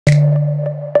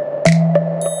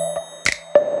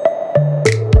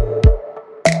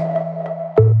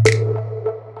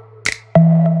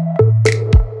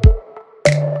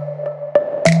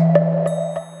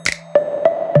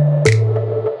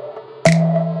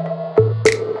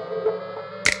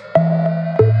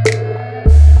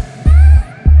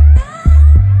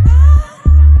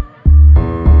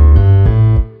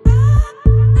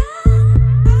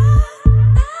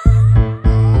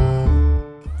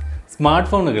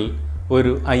സ്മാർട്ട്ഫോണുകൾ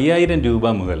ഒരു 5000 രൂപ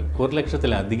മുതൽ 1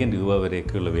 ലക്ഷത്തിലധികം രൂപ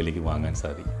വരെയൊക്കെയുള്ള വിലയ്ക്ക് വാങ്ങാൻ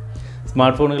സാധിക്കും.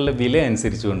 സ്മാർട്ട്ഫോണുകളുടെ വില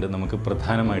അനുസരിച്ചുകൊണ്ട് നമുക്ക്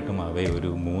പ്രധാനമായിട്ടും അവയെ ഒരു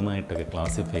മൂന്നായിട്ടൊക്കെ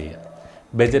ക്ലാസിഫൈ ചെയ്യാം.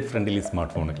 ബജറ്റ് ഫ്രണ്ട്ലി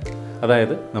സ്മാർട്ട്ഫോണുകൾ,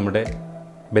 അതായത് നമ്മുടെ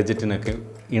ബജറ്റിനൊക്കെ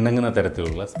ഇണങ്ങുന്ന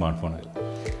തരത്തിലുള്ള സ്മാർട്ട്ഫോണുകൾ.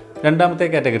 രണ്ടാമത്തെ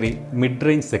കാറ്റഗറി മിഡ്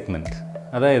റേഞ്ച് സെഗ്മെൻറ്റ്,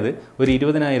 അതായത് ഒരു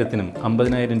 20,000-നും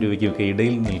 50,000 രൂപയ്ക്കൊക്കെ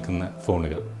ഇടയിൽ നിൽക്കുന്ന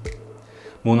ഫോണുകൾ.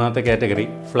 മൂന്നാമത്തെ കാറ്റഗറി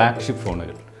ഫ്ലാഗ്ഷിപ്പ്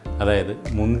ഫോണുകൾ, അതായത്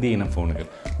മുന്തിയ ഇനം ഫോണുകൾ,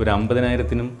 ഒരു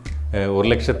 50,000-നും 1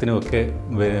 ലക്ഷത്തിനും ഒക്കെ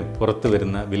പുറത്ത്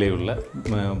വരുന്ന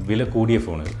വില കൂടിയ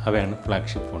ഫോണുകൾ, അവയാണ്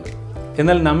ഫ്ലാഗ്ഷിപ്പ് ഫോണുകൾ.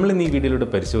 എന്നാൽ നമ്മളിന്ന് ഈ വീഡിയോയിലൂടെ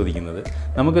പരിശോധിക്കുന്നത്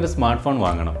നമുക്കൊരു സ്മാർട്ട് ഫോൺ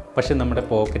വാങ്ങണം, പക്ഷേ നമ്മുടെ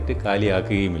പോക്കറ്റ്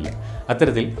കാലിയാക്കുകയുമില്ല.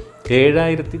 അത്തരത്തിൽ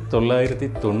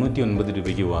 7,999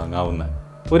 രൂപയ്ക്ക് വാങ്ങാവുന്ന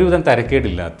ഒരുവിധം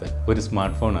തരക്കേടില്ലാത്ത ഒരു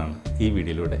സ്മാർട്ട് ഫോണാണ് ഈ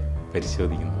വീഡിയോയിലൂടെ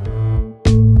പരിശോധിക്കുന്നത്.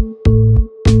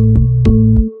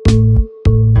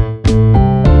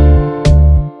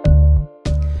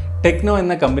 ടെക്നോ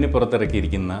എന്ന കമ്പനി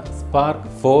പുറത്തിറക്കിയിരിക്കുന്ന സ്പാർക്ക്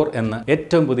 4 എന്ന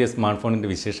ഏറ്റവും പുതിയ സ്മാർട്ട് ഫോണിൻ്റെ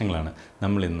വിശേഷങ്ങളാണ്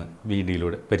നമ്മൾ ഇന്ന്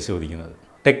വീഡിയോയിലൂടെ പരിശോധിക്കുന്നത്.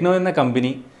 ടെക്നോ എന്ന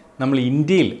കമ്പനി നമ്മൾ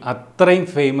ഇന്ത്യയിൽ അത്രയും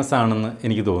ഫേമസ് ആണെന്ന്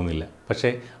എനിക്ക് തോന്നുന്നില്ല, പക്ഷേ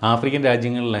ആഫ്രിക്കൻ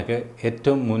രാജ്യങ്ങളിലൊക്കെ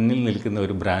ഏറ്റവും മുന്നിൽ നിൽക്കുന്ന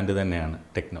ഒരു ബ്രാൻഡ് തന്നെയാണ്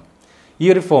ടെക്നോ. ഈ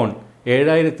ഒരു ഫോൺ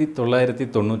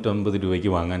 7,999 രൂപയ്ക്ക്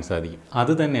വാങ്ങാൻ സാധിക്കും.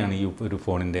 അത് തന്നെയാണ് ഈ ഒരു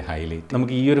ഫോണിൻ്റെ ഹൈലൈറ്റ്.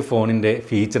 നമുക്ക് ഈ ഒരു ഫോണിൻ്റെ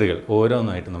ഫീച്ചറുകൾ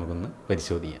ഓരോന്നായിട്ട് നമുക്കൊന്ന്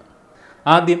പരിശോധിക്കാം.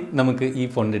 ആദ്യം നമുക്ക് ഈ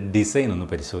ഫോണിൻ്റെ ഡിസൈൻ ഒന്ന്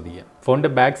പരിശോധിക്കാം. ഫോണിൻ്റെ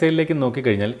ബാക്ക് സൈഡിലേക്ക്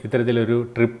നോക്കിക്കഴിഞ്ഞാൽ ഇത്തരത്തിലൊരു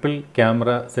ട്രിപ്പിൾ ക്യാമറ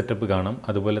സെറ്റപ്പ് കാണാം.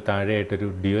 അതുപോലെ താഴെയായിട്ടൊരു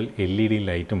ഡ്യുവൽ LED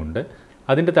ലൈറ്റുമുണ്ട്.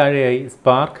 അതിൻ്റെ താഴെയായി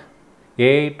സ്പാർക്ക്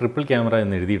AI ട്രിപ്പിൾ ക്യാമറ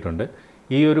എന്ന് എഴുതിയിട്ടുണ്ട്.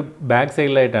 ഈ ഒരു ബാക്ക്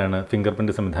സൈഡിലായിട്ടാണ് ഫിംഗർ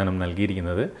പ്രിൻറ്റ് സംവിധാനം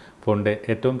നൽകിയിരിക്കുന്നത്. ഫോണിൻ്റെ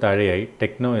ഏറ്റവും താഴെയായി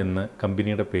ടെക്നോ എന്ന്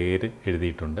കമ്പനിയുടെ പേര്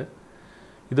എഴുതിയിട്ടുണ്ട്.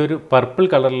 ഇതൊരു പർപ്പിൾ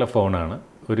കളറിലെ ഫോണാണ്,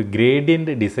 ഒരു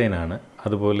ഗ്രേഡിയൻ്റ് ഡിസൈനാണ്.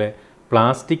 അതുപോലെ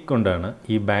പ്ലാസ്റ്റിക് കൊണ്ടാണ്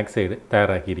ഈ ബാക്ക് സൈഡ്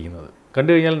തയ്യാറാക്കിയിരിക്കുന്നത്. കണ്ടു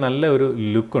കഴിഞ്ഞാൽ നല്ല ഒരു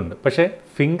ലുക്കുണ്ട്, പക്ഷേ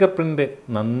ഫിംഗർ പ്രിൻ്റ്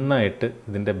നന്നായിട്ട്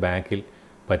ഇതിൻ്റെ ബാക്കിൽ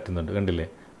പറ്റുന്നുണ്ട്. കണ്ടില്ലേ,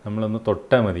 നമ്മളൊന്ന്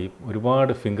തൊട്ടാൽ മതി,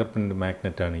 ഒരുപാട് ഫിംഗർ പ്രിൻ്റ്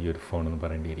മാഗ്നറ്റാണ് ഈ ഒരു ഫോൺ എന്ന്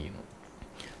പറയേണ്ടിയിരിക്കുന്നത്.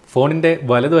 ഫോണിൻ്റെ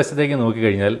വലതുവശത്തേക്ക്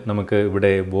നോക്കിക്കഴിഞ്ഞാൽ നമുക്ക്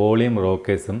ഇവിടെ വോളിയം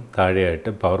റോക്കേഴ്സും താഴെയായിട്ട്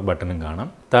പവർ ബട്ടണും കാണാം.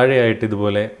 താഴെയായിട്ട്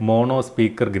ഇതുപോലെ mono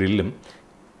speaker ഗ്രില്ലും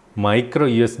micro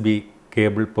USB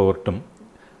cable പോർട്ടും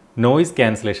noise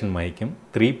cancellation മൈക്കും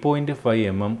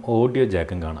 3.5 mm audio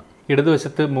ജാക്കും കാണാം.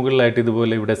 ഇടതുവശത്ത് മുകളിലായിട്ട്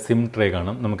ഇതുപോലെ ഇവിടെ സിം ട്രേ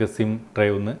കാണാം. നമുക്ക് സിം ട്രേ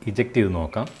ഒന്ന് ഇജക്റ്റ് ചെയ്ത്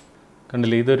നോക്കാം.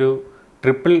 കണ്ടില്ലേ, ഇതൊരു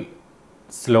ട്രിപ്പിൾ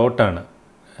സ്ലോട്ടാണ്,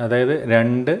 അതായത്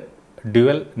 2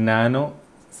 ഡ്യുവൽ നാനോ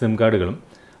സിം കാർഡുകളും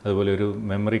അതുപോലെ ഒരു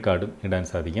മെമ്മറി കാർഡും ഇടാൻ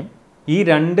സാധിക്കും. ഈ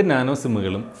 2 നാനോ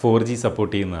സിമ്മുകളും 4G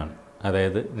സപ്പോർട്ട് ചെയ്യുന്നതാണ്.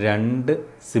 അതായത് 2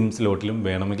 സിം സ്ലോട്ടിലും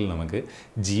വേണമെങ്കിൽ നമുക്ക്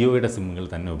ജിയോയുടെ സിമ്മുകൾ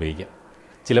തന്നെ ഉപയോഗിക്കാം.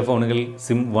 ചില ഫോണുകളിൽ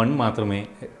സിം 1 മാത്രമേ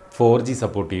 4G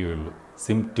സപ്പോർട്ട് ചെയ്യുകയുള്ളൂ,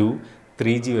 സിം 2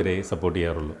 3G വരെ സപ്പോർട്ട്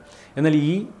ചെയ്യാറുള്ളൂ. എന്നാൽ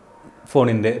ഈ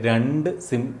ഫോണിൻ്റെ 2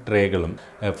 സിം ട്രേകളും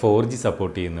 4G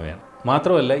സപ്പോർട്ട് ചെയ്യുന്നവയാണ്.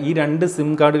 മാത്രമല്ല, ഈ 2 സിം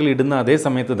കാർഡുകൾ ഇടുന്ന അതേ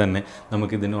സമയത്ത് തന്നെ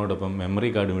നമുക്ക് ഇതിനോടൊപ്പം മെമ്മറി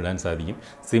കാർഡും ഇടാൻ സാധിക്കും.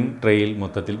 സിം ട്രേയിൽ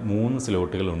മൊത്തത്തിൽ 3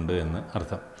 സ്ലോട്ടുകളുണ്ട് എന്ന്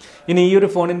അർത്ഥം. ഇനി ഈ ഒരു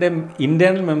ഫോണിൻ്റെ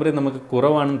ഇൻറ്റേർണൽ മെമ്മറി നമുക്ക്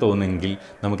കുറവാണെന്ന് തോന്നുമെങ്കിൽ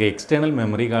നമുക്ക് എക്സ്റ്റേണൽ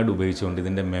മെമ്മറി കാർഡ് ഉപയോഗിച്ചുകൊണ്ട്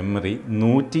ഇതിൻ്റെ മെമ്മറി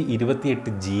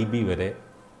 128 GB വരെ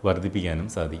വർദ്ധിപ്പിക്കാനും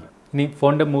സാധിക്കും. ഇനി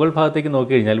ഫോണിൻ്റെ മുകൾ ഭാഗത്തേക്ക്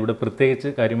നോക്കിക്കഴിഞ്ഞാൽ ഇവിടെ പ്രത്യേകിച്ച്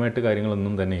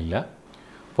കാര്യങ്ങളൊന്നും തന്നെ ഇല്ല.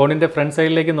 ഫോണിൻ്റെ ഫ്രണ്ട്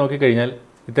സൈഡിലേക്ക് നോക്കിക്കഴിഞ്ഞാൽ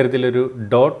ഇത്തരത്തിലൊരു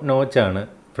ഡോട്ട് നോച്ചാണ്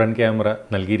ഫ്രണ്ട് ക്യാമറ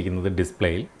നൽകിയിരിക്കുന്നത്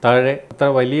ഡിസ്പ്ലേയിൽ. താഴെ അത്ര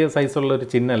വലിയ സൈസുള്ള ഒരു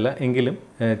ചിഹ്നമല്ല, എങ്കിലും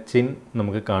ചിൻ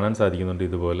നമുക്ക് കാണാൻ സാധിക്കുന്നുണ്ട്.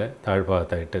 ഇതുപോലെ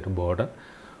താഴ്ഭാഗത്തായിട്ടൊരു ബോർഡർ,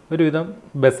 ഒരുവിധം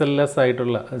ബെസൽലെസ്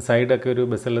ആയിട്ടുള്ള സൈഡൊക്കെ ഒരു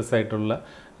ബെസൽലെസ് ആയിട്ടുള്ള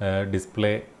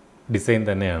ഡിസ്പ്ലേ ഡിസൈൻ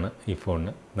തന്നെയാണ് ഈ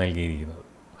ഫോണിന് നൽകിയിരിക്കുന്നത്.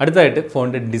 അടുത്തായിട്ട്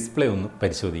ഫോണിൻ്റെ ഡിസ്പ്ലേ ഒന്ന്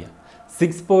പരിശോധിക്കാം.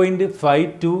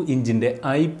 6.52 ഇഞ്ചിൻ്റെ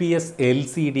IPS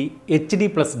LCD HD+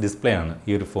 ഡിസ്പ്ലേ ആണ് ഈ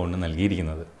ഒരു ഫോണിന്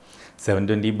നൽകിയിരിക്കുന്നത്.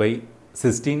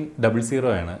 720x1600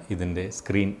 ആണ് ഇതിൻ്റെ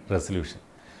സ്ക്രീൻ റെസൊല്യൂഷൻ.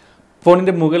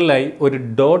 ഫോണിൻ്റെ മുകളിലായി ഒരു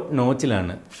ഡോട്ട്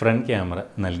നോച്ചിലാണ് ഫ്രണ്ട് ക്യാമറ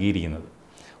നൽകിയിരിക്കുന്നത്.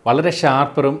 വളരെ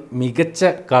ഷാർപ്പറും മികച്ച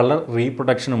കളർ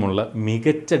റീപ്രൊഡക്ഷനുമുള്ള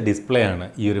മികച്ച ഡിസ്പ്ലേ ആണ്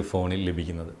ഈ ഒരു ഫോണിൽ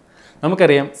ലഭിക്കുന്നത്.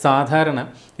 നമുക്കറിയാം, സാധാരണ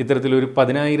ഇത്തരത്തിലൊരു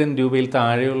 10,000 രൂപയിൽ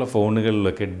താഴെയുള്ള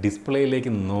ഫോണുകളിലൊക്കെ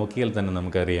ഡിസ്പ്ലേയിലേക്ക് നോക്കിയാൽ തന്നെ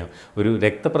നമുക്കറിയാം ഒരു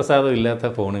രക്തപ്രസാദം ഇല്ലാത്ത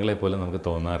ഫോണുകളെ പോലെ നമുക്ക്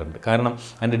തോന്നാറുണ്ട്. കാരണം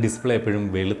അതിൻ്റെ ഡിസ്പ്ലേ എപ്പോഴും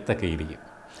വെളുത്തൊക്കെ ഇരിക്കും.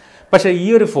 പക്ഷേ ഈ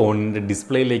ഒരു ഫോണിൻ്റെ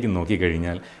ഡിസ്പ്ലേയിലേക്ക്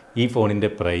നോക്കിക്കഴിഞ്ഞാൽ ഈ ഫോണിൻ്റെ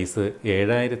പ്രൈസ്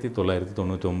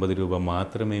 7,999 രൂപ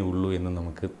മാത്രമേ ഉള്ളൂ എന്ന്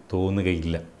നമുക്ക്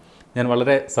തോന്നുകയില്ല. ഞാൻ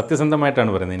വളരെ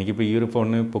സത്യസന്ധമായിട്ടാണ് പറയുന്നത്. എനിക്കിപ്പോൾ ഈ ഒരു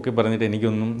ഫോണിന് പൊക്കി പറഞ്ഞിട്ട്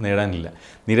എനിക്കൊന്നും നേടാനില്ല.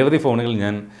 നിരവധി ഫോണുകൾ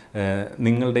ഞാൻ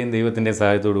നിങ്ങളുടെയും ദൈവത്തിൻ്റെ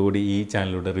സഹായത്തോടു കൂടി ഈ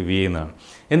ചാനലിലൂടെ റിവ്യൂ ചെയ്യുന്നതാണ്.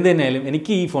 എന്ത് തന്നെയായാലും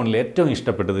എനിക്ക് ഈ ഫോണിൽ ഏറ്റവും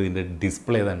ഇഷ്ടപ്പെട്ടത് ഇതിൻ്റെ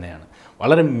ഡിസ്പ്ലേ തന്നെയാണ്.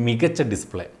 വളരെ മികച്ച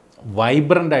ഡിസ്പ്ലേ,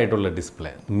 വൈബ്രൻ്റ് ആയിട്ടുള്ള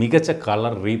ഡിസ്പ്ലേ, മികച്ച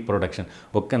കളർ റീപ്രൊഡക്ഷൻ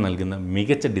ഒക്കെ നൽകുന്ന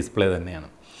മികച്ച ഡിസ്പ്ലേ തന്നെയാണ്.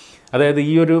 അതായത്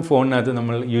ഈ ഒരു ഫോണിനകത്ത്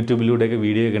നമ്മൾ യൂട്യൂബിലൂടെയൊക്കെ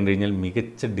വീഡിയോ കണ്ടു കഴിഞ്ഞാൽ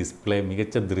മികച്ച ഡിസ്പ്ലേ,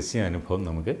 മികച്ച ദൃശ്യ അനുഭവം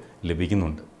നമുക്ക്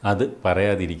ലഭിക്കുന്നുണ്ട്. അത്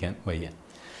പറയാതിരിക്കാൻ വയ്യ.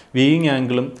 വ്യൂയിങ്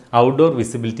ആംഗിളും ഔട്ട്ഡോർ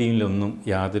വിസിബിലിറ്റിയിലൊന്നും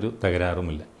യാതൊരു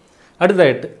തകരാറുമില്ല.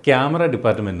 അടുത്തതായിട്ട് ക്യാമറ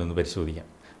ഡിപ്പാർട്ട്മെൻ്റ് ഒന്ന് പരിശോധിക്കാം.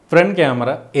 ഫ്രണ്ട് ക്യാമറ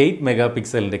 8 മെഗാ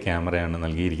പിക്സലിൻ്റെ ക്യാമറയാണ്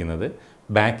നൽകിയിരിക്കുന്നത്.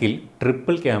 ബാക്കിൽ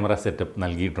ട്രിപ്പിൾ ക്യാമറ സെറ്റപ്പ്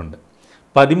നൽകിയിട്ടുണ്ട്.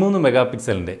 13 മെഗാ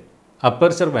പിക്സലിൻ്റെ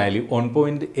അപ്പർച്ചർ വാല്യൂ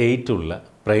 1.8 ഉള്ള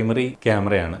പ്രൈമറി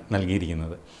ക്യാമറയാണ്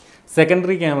നൽകിയിരിക്കുന്നത്.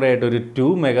 സെക്കൻഡറി ക്യാമറയായിട്ട് ഒരു 2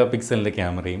 മെഗാ പിക്സലിൻ്റെ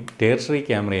ക്യാമറയും ടെർഷ്യറി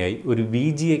ക്യാമറയായി ഒരു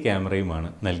VGA ക്യാമറയുമാണ്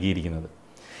നൽകിയിരിക്കുന്നത്.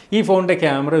 ഈ ഫോണിൻ്റെ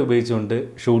ക്യാമറ ഉപയോഗിച്ചുകൊണ്ട്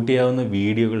ഷൂട്ട് ചെയ്യാവുന്ന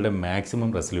വീഡിയോകളുടെ മാക്സിമം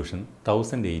റെസൊല്യൂഷൻ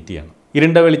 1080 ആണ്.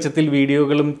 ഇരുണ്ട വെളിച്ചത്തിൽ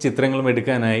വീഡിയോകളും ചിത്രങ്ങളും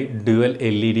എടുക്കാനായി ഡ്യുവൽ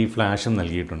LED ഫ്ലാഷും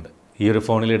നൽകിയിട്ടുണ്ട്. ഈ ഒരു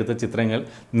ഫോണിലെടുത്ത ചിത്രങ്ങൾ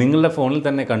നിങ്ങളുടെ ഫോണിൽ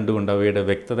തന്നെ കണ്ടുകൊണ്ട് അവയുടെ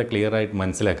വ്യക്തത ക്ലിയറായിട്ട്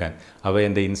മനസ്സിലാക്കാൻ അവ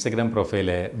എൻ്റെ ഇൻസ്റ്റഗ്രാം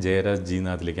പ്രൊഫൈലായ ജയരാജ് ജി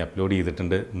നാഥിലേക്ക് അപ്ലോഡ്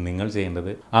ചെയ്തിട്ടുണ്ട്. നിങ്ങൾ ചെയ്യേണ്ടത്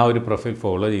ആ ഒരു പ്രൊഫൈൽ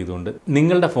ഫോളോ ചെയ്തുകൊണ്ട്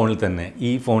നിങ്ങളുടെ ഫോണിൽ തന്നെ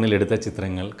ഈ ഫോണിലെടുത്ത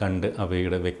ചിത്രങ്ങൾ കണ്ട്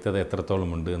അവയുടെ വ്യക്തത എത്രത്തോളം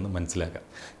ഉണ്ട് എന്ന് മനസ്സിലാക്കാം.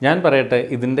 ഞാൻ പറയട്ടെ,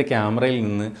 ഇതിൻ്റെ ക്യാമറയിൽ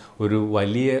നിന്ന് ഒരു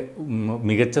വലിയ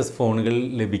മികച്ച ഫോണുകളിൽ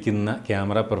ലഭിക്കുന്ന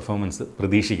ക്യാമറ പെർഫോമൻസ്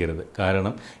പ്രതീക്ഷിക്കരുത്.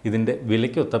 കാരണം ഇതിൻ്റെ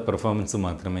വിലയ്ക്കൊത്ത പെർഫോമൻസ്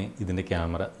മാത്രമേ ഇതിൻ്റെ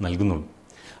ക്യാമറ നൽകുന്നുള്ളൂ.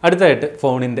 അടുത്തതായിട്ട്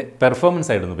ഫോണിൻ്റെ പെർഫോമൻസ്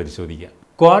ആയിട്ടൊന്ന് പരിശോധിക്കാം.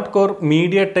 Quad core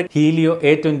MediaTek Helio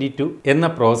A22 എന്ന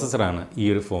പ്രോസസ്സറാണ് ഈ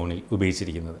ഒരു ഫോണിൽ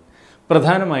ഉപയോഗിച്ചിരിക്കുന്നത്.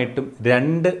 പ്രധാനമായിട്ടും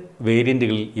 2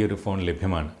 വേരിയൻറ്റുകളിൽ ഈ ഒരു ഫോൺ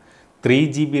ലഭ്യമാണ്.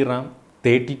 3GB RAM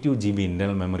 32GB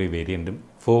internal memory വേരിയൻറ്റും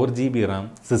 4GB RAM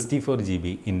 64GB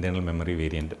internal memory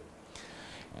വേരിയൻറ്റും.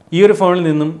 ഈ ഒരു ഫോണിൽ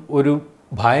നിന്നും ഒരു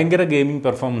ഭയങ്കര ഗെയിമിംഗ്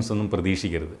പെർഫോമൻസ് ഒന്നും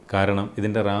പ്രതീക്ഷിക്കരുത്. കാരണം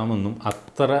ഇതിൻ്റെ റാമൊന്നും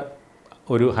അത്ര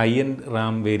ഒരു ഹൈ എൻഡ്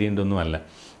റാം വേരിയൻ്റ് ഒന്നുമല്ല.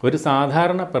 ഒരു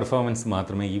സാധാരണ പെർഫോമൻസ്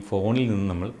മാത്രമേ ഈ ഫോണിൽ നിന്ന്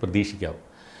നമ്മൾ പ്രതീക്ഷിക്കാവൂ.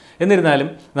 എന്നിരുന്നാലും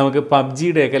നമുക്ക്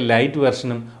പബ്ജിയുടെയൊക്കെ ലൈറ്റ്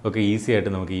വെർഷനും ഒക്കെ ഈസി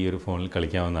ആയിട്ട് നമുക്ക് ഈ ഒരു ഫോണിൽ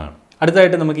കളിക്കാവുന്നതാണ്.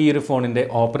 അടുത്തായിട്ട് നമുക്ക് ഈ ഒരു ഫോണിൻ്റെ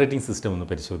ഓപ്പറേറ്റിംഗ് സിസ്റ്റം ഒന്ന്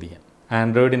പരിശോധിക്കാം.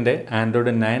 ആൻഡ്രോയിഡ്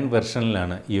 9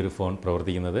 വെർഷനിലാണ് ഈ ഒരു ഫോൺ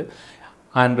പ്രവർത്തിക്കുന്നത്.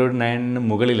 ആൻഡ്രോയിഡ് 9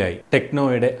 മുകളിലായി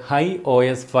ടെക്നോയുടെ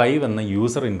HiOS 5 എന്ന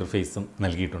യൂസർ ഇൻ്റർഫേസും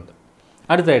നൽകിയിട്ടുണ്ട്.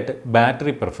 അടുത്തായിട്ട്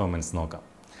ബാറ്ററി പെർഫോമൻസ് നോക്കാം.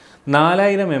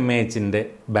 4000 mAh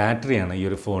ബാറ്ററിയാണ് ഈ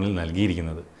ഒരു ഫോണിൽ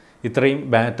നൽകിയിരിക്കുന്നത്. ഇത്രയും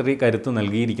ബാറ്ററി കരുത്ത്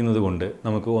നൽകിയിരിക്കുന്നത് കൊണ്ട്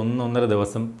നമുക്ക് 1-1.5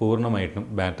 ദിവസം പൂർണ്ണമായിട്ടും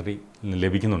ബാറ്ററി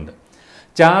ലഭിക്കുന്നുണ്ട്.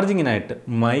 ചാർജിങ്ങിനായിട്ട്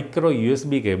മൈക്രോ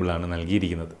USB കേബിളാണ്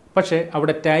നൽകിയിരിക്കുന്നത്. പക്ഷേ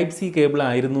അവിടെ Type C കേബിൾ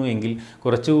ആയിരുന്നു എങ്കിൽ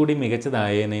കുറച്ചുകൂടി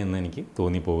മികച്ചതായേനെ എന്ന് എനിക്ക്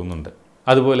തോന്നിപ്പോകുന്നുണ്ട്.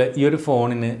 അതുപോലെ ഈ ഒരു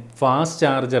ഫോണിന് ഫാസ്റ്റ്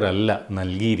ചാർജർ അല്ല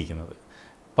നൽകിയിരിക്കുന്നത്.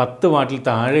 10 വാട്ടിൽ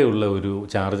താഴെയുള്ള ഒരു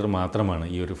ചാർജർ മാത്രമാണ്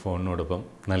ഈ ഒരു ഫോണിനോടൊപ്പം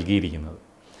നൽകിയിരിക്കുന്നത്.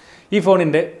 ഈ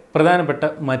ഫോണിൻ്റെ പ്രധാനപ്പെട്ട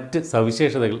മറ്റ്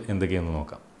സവിശേഷതകൾ എന്തൊക്കെയെന്ന്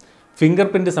നോക്കാം. ഫിംഗർ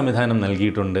പ്രിൻ്റ് സംവിധാനം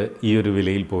നൽകിയിട്ടുണ്ട് ഈ ഒരു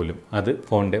വിലയിൽ പോലും. അത്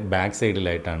ഫോണിൻ്റെ ബാക്ക്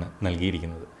സൈഡിലായിട്ടാണ്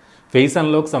നൽകിയിരിക്കുന്നത്. ഫേസ്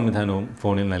അൺലോക്ക് സംവിധാനവും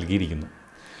ഫോണിൽ നൽകിയിരിക്കുന്നു.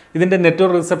 ഇതിൻ്റെ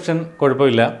നെറ്റ്വർക്ക് റിസപ്ഷൻ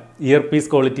കുഴപ്പമില്ല. ഇയർ പീസ്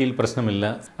ക്വാളിറ്റിയിൽ പ്രശ്നമില്ല.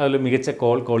 അതിൽ മികച്ച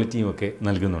കോൾ ക്വാളിറ്റിയും ഒക്കെ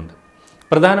നൽകുന്നുണ്ട്.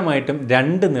 പ്രധാനമായിട്ടും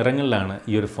 2 നിറങ്ങളിലാണ്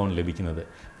ഈ ഒരു ഫോൺ ലഭിക്കുന്നത്.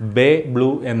 ബേ ബ്ലൂ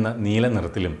എന്ന നീല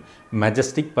നിറത്തിലും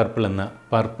മജസ്റ്റിക് പർപ്പിൾ എന്ന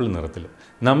പർപ്പിൾ നിറത്തിലും.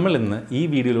 നമ്മൾ ഇന്ന് ഈ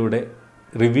വീഡിയോയിലൂടെ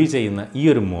റിവ്യൂ ചെയ്യുന്ന ഈ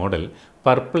ഒരു മോഡൽ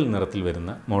പർപ്പിൾ നിറത്തിൽ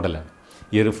വരുന്ന മോഡലാണ്.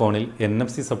 ഈ ഒരു ഫോണിൽ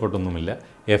NFC സപ്പോർട്ടൊന്നുമില്ല.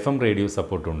 FM റേഡിയോ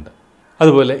സപ്പോർട്ടും ഉണ്ട്.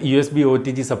 അതുപോലെ USB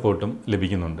OTG സപ്പോർട്ടും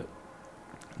ലഭിക്കുന്നുണ്ട്.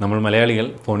 നമ്മൾ മലയാളികൾ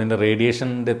ഫോണിൻ്റെ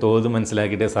റേഡിയേഷൻ്റെ തോത്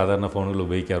മനസ്സിലാക്കിയിട്ടേ സാധാരണ ഫോണുകൾ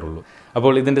ഉപയോഗിക്കാറുള്ളൂ.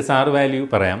 അപ്പോൾ ഇതിൻ്റെ സാർ വാല്യൂ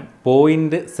പറയാം.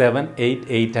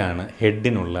 0.788 ആണ്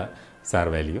ഹെഡിനുള്ള സാർ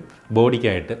വാല്യൂ.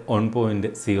 ബോഡിക്കായിട്ട്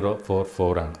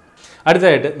 1.044 ആണ്.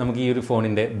 അടുത്തതായിട്ട് നമുക്ക് ഈ ഒരു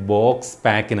ഫോണിൻ്റെ ബോക്സ്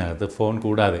പാക്കിനകത്ത് ഫോൺ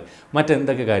കൂടാതെ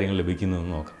മറ്റെന്തൊക്കെ കാര്യങ്ങൾ ലഭിക്കുന്നു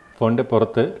എന്ന് നോക്കാം. ഫോണിൻ്റെ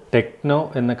പുറത്ത് ടെക്നോ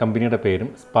എന്ന കമ്പനിയുടെ പേരും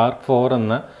സ്പാർക്ക് 4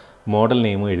 എന്ന മോഡൽ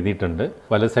നെയിമും എഴുതിയിട്ടുണ്ട്.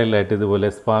 വല സൈഡിലായിട്ട് ഇതുപോലെ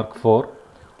spark 4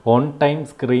 on time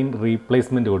screen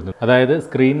replacement കൊടുത്തു. അതായത്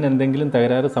സ്ക്രീനിന് എന്തെങ്കിലും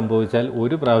തകരാറ് സംഭവിച്ചാൽ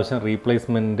ഒരു പ്രാവശ്യം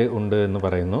റീപ്ലേസ്മെൻറ്റ് ഉണ്ട് എന്ന്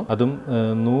പറയുന്നു. അതും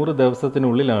 100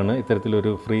 ദിവസത്തിനുള്ളിലാണ്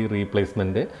ഇത്തരത്തിലൊരു ഫ്രീ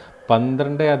റീപ്ലേസ്മെൻറ്റ്.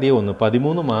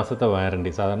 13 മാസത്തെ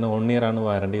വാറണ്ടി. സാധാരണ 1 ഇയർ ആണ്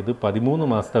വാറണ്ടി. ഇത്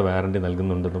 13 മാസത്തെ വാറണ്ടി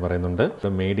നൽകുന്നുണ്ടെന്ന് പറയുന്നുണ്ട്.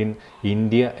 മെയ്ഡ് ഇൻ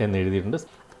ഇന്ത്യ എന്ന് എഴുതിയിട്ടുണ്ട്.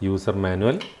 യൂസർ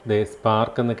മാനുവൽ,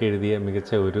 സ്പാർക്ക് എന്നൊക്കെ എഴുതിയ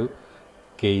മികച്ച ഒരു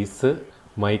കേസ്,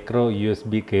 മൈക്രോ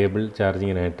USB കേബിൾ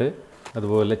ചാർജിങ്ങിനായിട്ട്,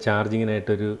 അതുപോലെ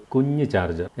ചാർജിങ്ങിനായിട്ടൊരു കുഞ്ഞ്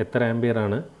ചാർജർ. എത്ര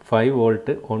ആംബിയറാണ്? 5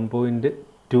 വോൾട്ട്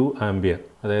 1.2 ആംബിയർ.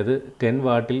 അതായത് 10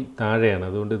 വാട്ടിൽ താഴെയാണ്.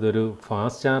 അതുകൊണ്ട് ഇതൊരു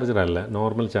ഫാസ്റ്റ് ചാർജർ അല്ല,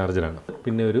 നോർമൽ ചാർജറാണ്.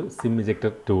 പിന്നെ ഒരു സിം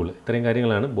ഇജക്ടർ ടൂൾ. ഇത്രയും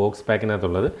കാര്യങ്ങളാണ് ബോക്സ്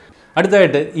പാക്കിനകത്തുള്ളത്.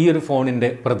 അടുത്തതായിട്ട് ഈ ഒരു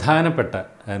ഫോണിൻ്റെ പ്രധാനപ്പെട്ട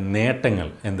നേട്ടങ്ങൾ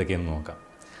എന്തൊക്കെയെന്ന് നോക്കാം.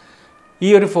 ഈ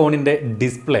ഒരു ഫോണിൻ്റെ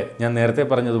ഡിസ്പ്ലേ, ഞാൻ നേരത്തെ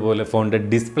പറഞ്ഞതുപോലെ ഫോണിൻ്റെ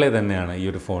ഡിസ്പ്ലേ തന്നെയാണ് ഈ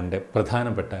ഒരു ഫോണിൻ്റെ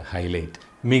പ്രധാനപ്പെട്ട ഹൈലൈറ്റ്.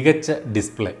 മികച്ച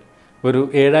ഡിസ്പ്ലേ. ഒരു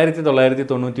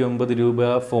 7999 രൂപ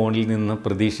ഫോണിൽ നിന്ന്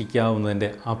പ്രതീക്ഷിക്കാവുന്നതിൻ്റെ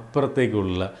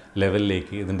അപ്പുറത്തേക്കുള്ള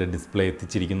ലെവലിലേക്ക് ഇതിൻ്റെ ഡിസ്പ്ലേ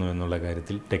എത്തിച്ചിരിക്കുന്നു എന്നുള്ള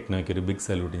കാര്യത്തിൽ ടെക്നോയ്ക്ക് ഒരു ബിഗ്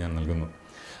സല്യൂട്ട് ഞാൻ നൽകുന്നു.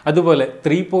 അതുപോലെ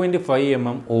 3.5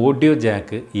 mm ഓഡിയോ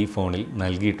ജാക്ക് ഈ ഫോണിൽ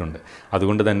നൽകിയിട്ടുണ്ട്.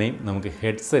 അതുകൊണ്ട് തന്നെ നമുക്ക്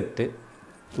ഹെഡ്സെറ്റ്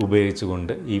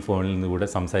ഉപയോഗിച്ചുകൊണ്ട് ഈ ഫോണിൽ നിന്ന് കൂടെ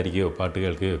സംസാരിക്കുകയോ പാട്ട്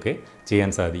കേൾക്കുകയോ ഒക്കെ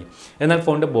ചെയ്യാൻ സാധിക്കും. എന്നാൽ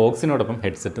ഫോണിൻ്റെ ബോക്സിനോടൊപ്പം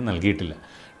ഹെഡ്സെറ്റ് നൽകിയിട്ടില്ല.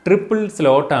 ട്രിപ്പിൾ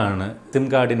സ്ലോട്ടാണ് സിം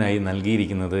കാർഡിനായി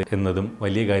നൽകിയിരിക്കുന്നത് എന്നതും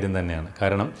വലിയ കാര്യം തന്നെയാണ്.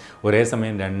 കാരണം ഒരേ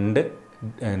സമയം 2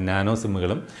 നാനോ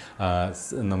സിമ്മുകളും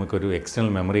നമുക്കൊരു എക്സ്റ്റേണൽ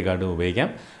മെമ്മറി കാർഡും ഉപയോഗിക്കാം.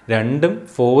 രണ്ടും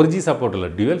 4G സപ്പോർട്ടുള്ള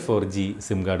ഡ്യുവൽ 4G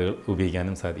സിം കാർഡുകൾ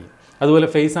ഉപയോഗിക്കാനും സാധിക്കും. അതുപോലെ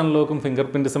ഫേസ് അൺലോക്കും ഫിംഗർ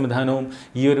പ്രിൻറ്റ് സംവിധാനവും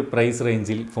ഈ ഒരു പ്രൈസ്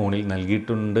റേഞ്ചിൽ ഫോണിൽ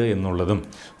നൽകിയിട്ടുണ്ട് എന്നുള്ളതും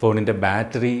ഫോണിൻ്റെ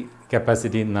ബാറ്ററി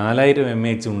കപ്പാസിറ്റി 4000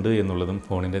 mAh ഉണ്ട് എന്നുള്ളതും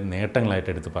ഫോണിൻ്റെ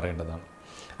നേട്ടങ്ങളായിട്ട് എടുത്ത് പറയേണ്ടതാണ്.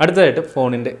 അടുത്തതായിട്ട്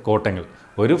ഫോണിൻ്റെ കോട്ടങ്ങൾ.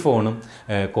 ഒരു ഫോണും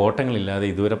കോട്ടങ്ങളില്ലാതെ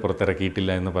ഇതുവരെ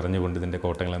പുറത്തിറക്കിയിട്ടില്ല എന്ന് പറഞ്ഞുകൊണ്ട് ഇതിൻ്റെ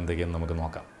കോട്ടങ്ങൾ എന്തൊക്കെയെന്ന് നമുക്ക്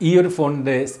നോക്കാം. ഈ ഒരു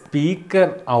ഫോണിൻ്റെ സ്പീക്കർ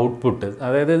ഔട്ട്പുട്ട്,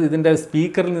 അതായത് ഇതിൻ്റെ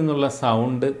സ്പീക്കറിൽ നിന്നുള്ള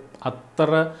സൗണ്ട്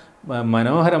അത്ര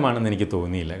മനോഹരമാണെന്ന് എനിക്ക്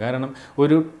തോന്നിയില്ല. കാരണം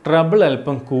ഒരു ട്രബിൾ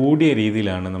അല്പം കൂടിയ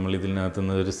രീതിയിലാണ് നമ്മൾ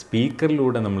ഇതിനകത്തുനിന്ന് ഒരു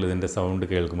സ്പീക്കറിലൂടെ നമ്മൾ ഇതിൻ്റെ സൗണ്ട്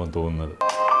കേൾക്കുമ്പോൾ തോന്നുന്നത്.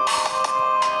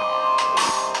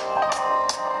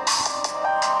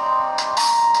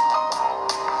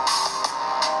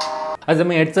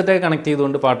 അതേസമയം ഹെഡ്സെറ്റൊക്കെ കണക്ട്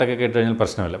ചെയ്തുകൊണ്ട് പാട്ടൊക്കെ കേട്ട് കഴിഞ്ഞാൽ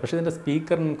പ്രശ്നമില്ല. പക്ഷേ ഇതിൻ്റെ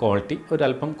സ്പീക്കറിന് ക്വാളിറ്റി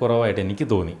ഒരല്പം കുറവായിട്ട് എനിക്ക്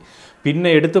തോന്നി. പിന്നെ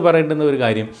എടുത്തു പറയേണ്ടുന്ന ഒരു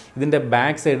കാര്യം, ഇതിൻ്റെ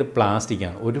ബാക്ക് സൈഡ്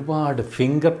പ്ലാസ്റ്റിക്കാണ്. ഒരുപാട്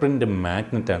ഫിംഗർ പ്രിൻറ്റ്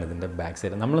മാഗ്നറ്റാണ് ഇതിൻ്റെ ബാക്ക്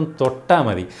സൈഡ്. നമ്മളൊന്ന് തൊട്ടാൽ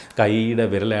മതി കൈയുടെ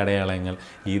വിരലടയാളങ്ങൾ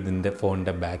ഇതിൻ്റെ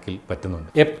ഫോണിൻ്റെ ബാക്കിൽ പറ്റുന്നുണ്ട്.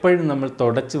 എപ്പോഴും നമ്മൾ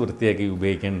തുടച്ച് വൃത്തിയാക്കി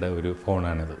ഉപയോഗിക്കേണ്ട ഒരു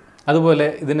ഫോണാണിത്. അതുപോലെ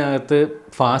ഇതിനകത്ത്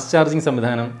ഫാസ്റ്റ് ചാർജിങ്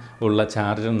സംവിധാനം ഉള്ള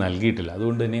ചാർജർ നൽകിയിട്ടില്ല.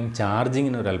 അതുകൊണ്ട് തന്നെയും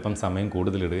ചാർജിങ്ങിന് ഒരല്പം സമയം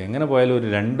കൂടുതലിടുക. എങ്ങനെ പോയാലും ഒരു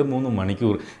 2-3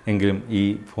 മണിക്കൂർ എങ്കിലും ഈ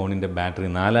ഫോണിൻ്റെ ബാറ്ററി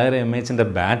 4000 mAh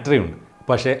ബാറ്ററി ഉണ്ട്.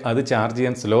 പക്ഷേ അത് ചാർജ്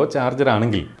ചെയ്യാൻ സ്ലോ ചാർജർ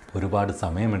ആണെങ്കിൽ ഒരുപാട്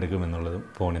സമയമെടുക്കുമെന്നുള്ളതും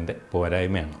ഫോണിൻ്റെ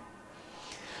പോരായ്മയാണ്.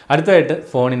 അടുത്തതായിട്ട്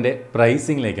ഫോണിൻ്റെ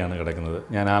പ്രൈസിങ്ങിലേക്കാണ് കിടക്കുന്നത്.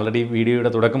 ഞാൻ ആൾറെഡി വീഡിയോയുടെ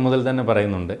തുടക്കം മുതൽ തന്നെ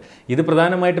പറയുന്നുണ്ട്, ഇത്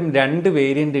പ്രധാനമായിട്ടും 2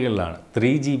 വേരിയൻറ്റുകളിലാണ്.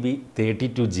 3GB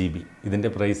 32GB. ഇതിൻ്റെ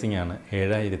പ്രൈസിംഗ് ആണ്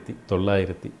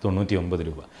 7999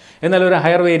 രൂപ. എന്നാൽ ഒരു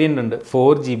ഹയർ വേരിയൻ്റ് ഉണ്ട്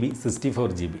 4GB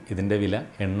 64GB. ഇതിൻ്റെ വില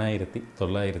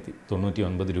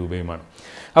 8999 രൂപയുമാണ്.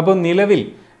 അപ്പോൾ നിലവിൽ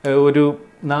ഒരു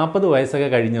 40 വയസ്സൊക്കെ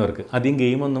കഴിഞ്ഞവർക്ക് അധികം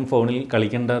ഗെയിമൊന്നും ഫോണിൽ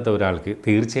കളിക്കേണ്ടാത്ത ഒരാൾക്ക്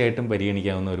തീർച്ചയായിട്ടും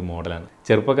പരിഗണിക്കാവുന്ന ഒരു മോഡലാണ്.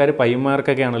 ചെറുപ്പക്കാർ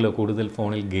പയ്യന്മാർക്കൊക്കെ ആണല്ലോ കൂടുതൽ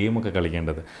ഫോണിൽ ഗെയിമൊക്കെ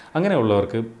കളിക്കേണ്ടത്.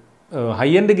 അങ്ങനെയുള്ളവർക്ക് ഹൈ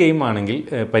എൻഡ് ഗെയിം ആണെങ്കിൽ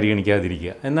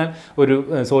പരിഗണിക്കാതിരിക്കുക. എന്നാൽ ഒരു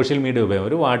സോഷ്യൽ മീഡിയ ഉപയോഗം,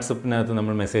 ഒരു വാട്സപ്പിനകത്ത്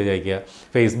നമ്മൾ മെസ്സേജ് അയയ്ക്കുക,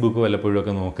 ഫേസ്ബുക്ക്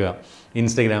വല്ലപ്പോഴൊക്കെ നോക്കുക,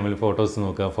 ഇൻസ്റ്റഗ്രാമിൽ ഫോട്ടോസ്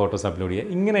നോക്കുക, ഫോട്ടോസ് അപ്ലോഡ്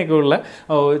ചെയ്യുക, ഇങ്ങനെയൊക്കെയുള്ള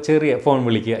ചെറിയ ഫോൺ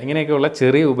വിളിക്കുക, ഇങ്ങനെയൊക്കെയുള്ള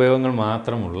ചെറിയ ഉപയോഗങ്ങൾ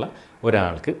മാത്രമുള്ള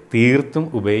ഒരാൾക്ക് തീർത്തും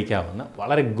ഉപയോഗിക്കാവുന്ന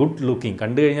വളരെ ഗുഡ് ലുക്കിംഗ്,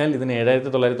 കണ്ടു കഴിഞ്ഞാൽ ഇതിന്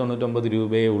 7999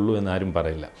 രൂപയേ ഉള്ളൂ എന്നാരും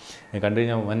പറയില്ല. കണ്ടു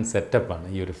കഴിഞ്ഞാൽ വൻ സെറ്റപ്പാണ്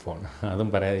ഈ ഒരു ഫോൺ,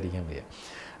 അതും പറയാതിരിക്കാൻ വയ്യ.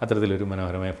 അത്തരത്തിലൊരു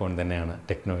മനോഹരമായ ഫോൺ തന്നെയാണ്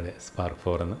ടെക്നോയുടെ സ്പാർക്ക്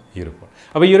 4 എന്ന ഈ ഒരു ഫോൺ.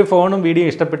 അപ്പോൾ ഈ ഒരു ഫോണും വീഡിയോ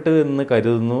ഇഷ്ടപ്പെട്ടു എന്ന്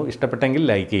കരുതുന്നു. ഇഷ്ടപ്പെട്ടെങ്കിൽ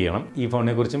ലൈക്ക് ചെയ്യണം. ഈ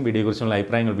ഫോണിനെക്കുറിച്ചും വീഡിയോയെക്കുറിച്ചുള്ള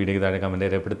അഭിപ്രായങ്ങൾ വീഡിയോയ്ക്ക് താഴെ കമൻറ്റ്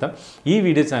രേഖപ്പെടുത്താം. ഈ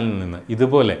വീഡിയോ ചാനലിൽ നിന്ന്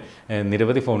ഇതുപോലെ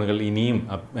നിരവധി ഫോണുകൾ ഇനിയും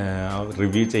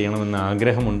റിവ്യൂ ചെയ്യണമെന്ന്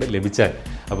ആഗ്രഹമുണ്ട് ലഭിച്ചാൽ.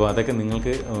 അപ്പോൾ അതൊക്കെ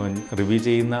നിങ്ങൾക്ക് റിവ്യൂ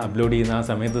ചെയ്യുന്ന അപ്ലോഡ് ചെയ്യുന്ന ആ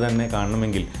സമയത്ത് തന്നെ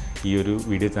കാണണമെങ്കിൽ ഈ ഒരു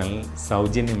വീഡിയോ ചാനൽ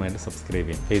സൗജന്യമായിട്ട് സബ്സ്ക്രൈബ്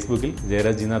ചെയ്യാം. ഫേസ്ബുക്കിൽ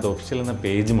ജയരാജ് നാഥ് ഒഫീഷ്യൽ എന്ന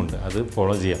പേജുമുണ്ട്, അത്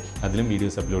ഫോളോ ചെയ്യാം. അതിലും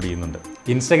വീഡിയോസ് അപ്ലോഡ് ചെയ്യുന്നുണ്ട്.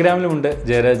 ഇൻസ്റ്റാഗ്രാമിലുമുണ്ട്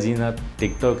ജയരാജ് നാഥ്,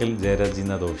 ടിക്ടോക്കിൽ ജയരാജ്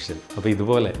നാഥ് ഒഫീഷ്യൽ. അപ്പോൾ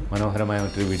ഇതുപോലെ മനോഹരമായ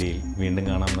മറ്റൊരു വീഡിയോയിൽ വീണ്ടും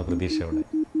കാണാമെന്ന പ്രതീക്ഷയോടെ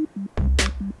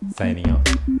സൈനിങ്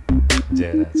ഓഫ്,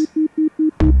 ജയരാജ്.